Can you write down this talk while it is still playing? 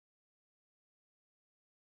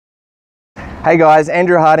Hey guys,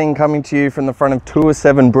 Andrew Harding coming to you from the front of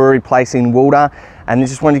 207 Brewery Place in Woolner, and I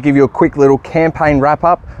just wanted to give you a quick little campaign wrap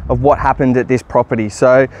up of what happened at this property.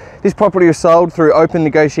 So this property was sold through open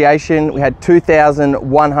negotiation. We had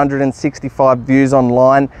 2,165 views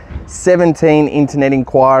online, 17 internet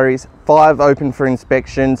inquiries, 5 open for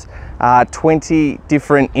inspections, 20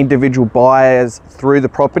 different individual buyers through the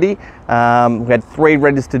property. We had 3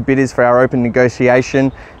 registered bidders for our open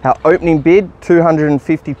negotiation. Our opening bid,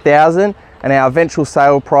 $250,000. And our eventual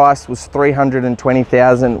sale price was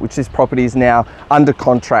 $320,000, which this property is now under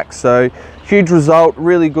contract. So huge result,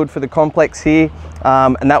 really good for the complex here.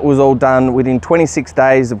 And that was all done within 26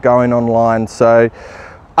 days of going online. So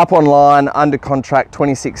up online, under contract,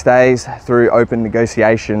 26 days through open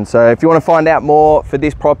negotiation. So if you want to find out more for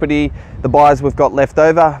this property, the buyers we've got left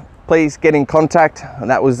over, please get in contact. And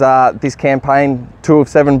that was this campaign,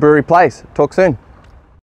 207 Brewery Place. Talk soon.